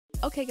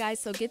Okay guys,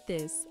 so get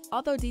this.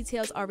 Although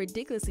details are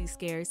ridiculously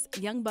scarce,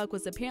 young Buck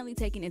was apparently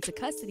taken into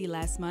custody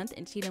last month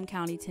in Cheatham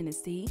County,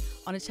 Tennessee,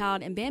 on a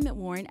child abandonment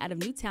warrant out of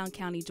Newtown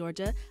County,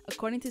 Georgia,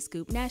 according to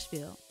Scoop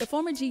Nashville. The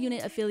former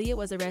G-Unit affiliate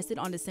was arrested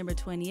on December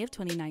 20th,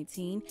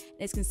 2019,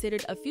 and is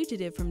considered a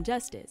fugitive from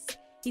justice.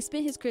 He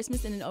spent his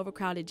Christmas in an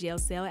overcrowded jail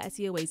cell as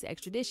he awaits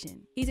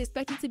extradition. He's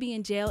expected to be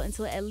in jail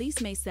until at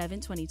least May 7,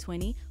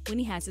 2020, when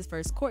he has his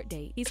first court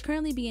date. He's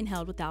currently being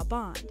held without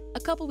bond. A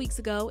couple weeks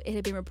ago, it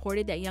had been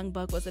reported that young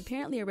Buck was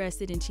apparently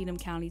arrested in Cheatham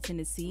County,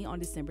 Tennessee on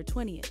December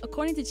 20th.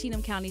 According to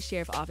Cheatham County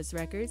Sheriff Office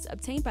records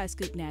obtained by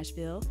Scoop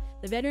Nashville,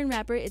 the veteran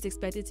rapper is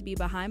expected to be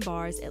behind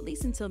bars at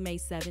least until May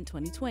 7,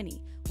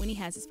 2020, when he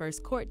has his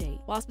first court date.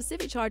 While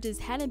specific charges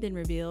hadn't been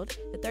revealed,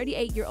 the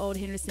 38-year-old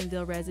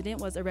Hendersonville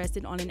resident was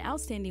arrested on an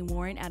outstanding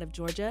warrant out of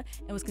Georgia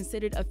and was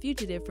considered a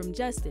fugitive from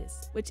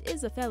justice, which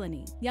is a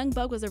felony. Young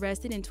Buck was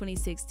arrested in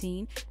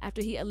 2016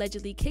 after he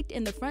allegedly kicked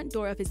in the front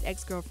door of his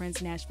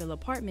ex-girlfriend's Nashville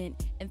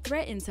apartment and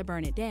threatened to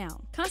burn it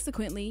down.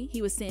 Consequently,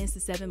 he was sentenced to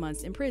 7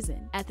 months in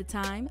prison. At the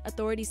time,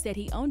 authorities said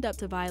he owned up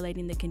to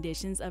violating the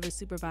conditions of his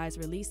supervised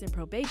release and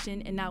probation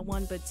in not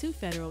one but 2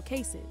 federal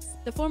cases.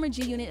 The former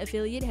G-Unit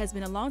affiliate has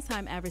been a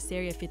longtime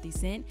adversary of 50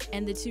 Cent,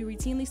 and the two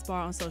routinely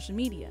spar on social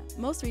media.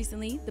 Most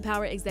recently, the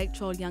Power exec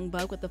trolled Young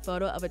Buck with a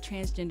photo of a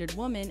transgendered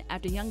woman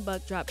after Young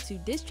Buck dropped 2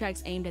 diss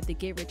tracks aimed at the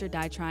Get Rich or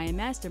Die Trying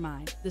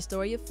mastermind, the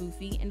story of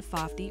Foofy and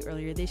Fofty,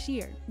 earlier this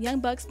year. Young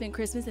Buck spent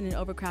Christmas in an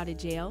overcrowded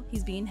jail.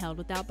 He's being held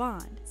without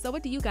bond. So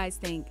what do you guys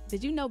think?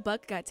 Did you know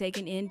Buck got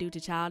taken in due to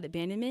child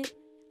abandonment?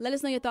 Let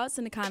us know your thoughts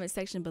in the comment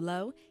section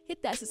below.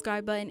 Hit that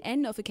subscribe button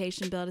and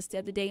notification bell to stay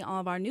up to date on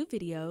all of our new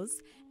videos.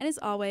 And as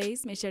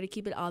always, make sure to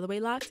keep it all the way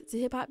locked to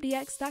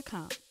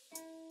hiphopdx.com.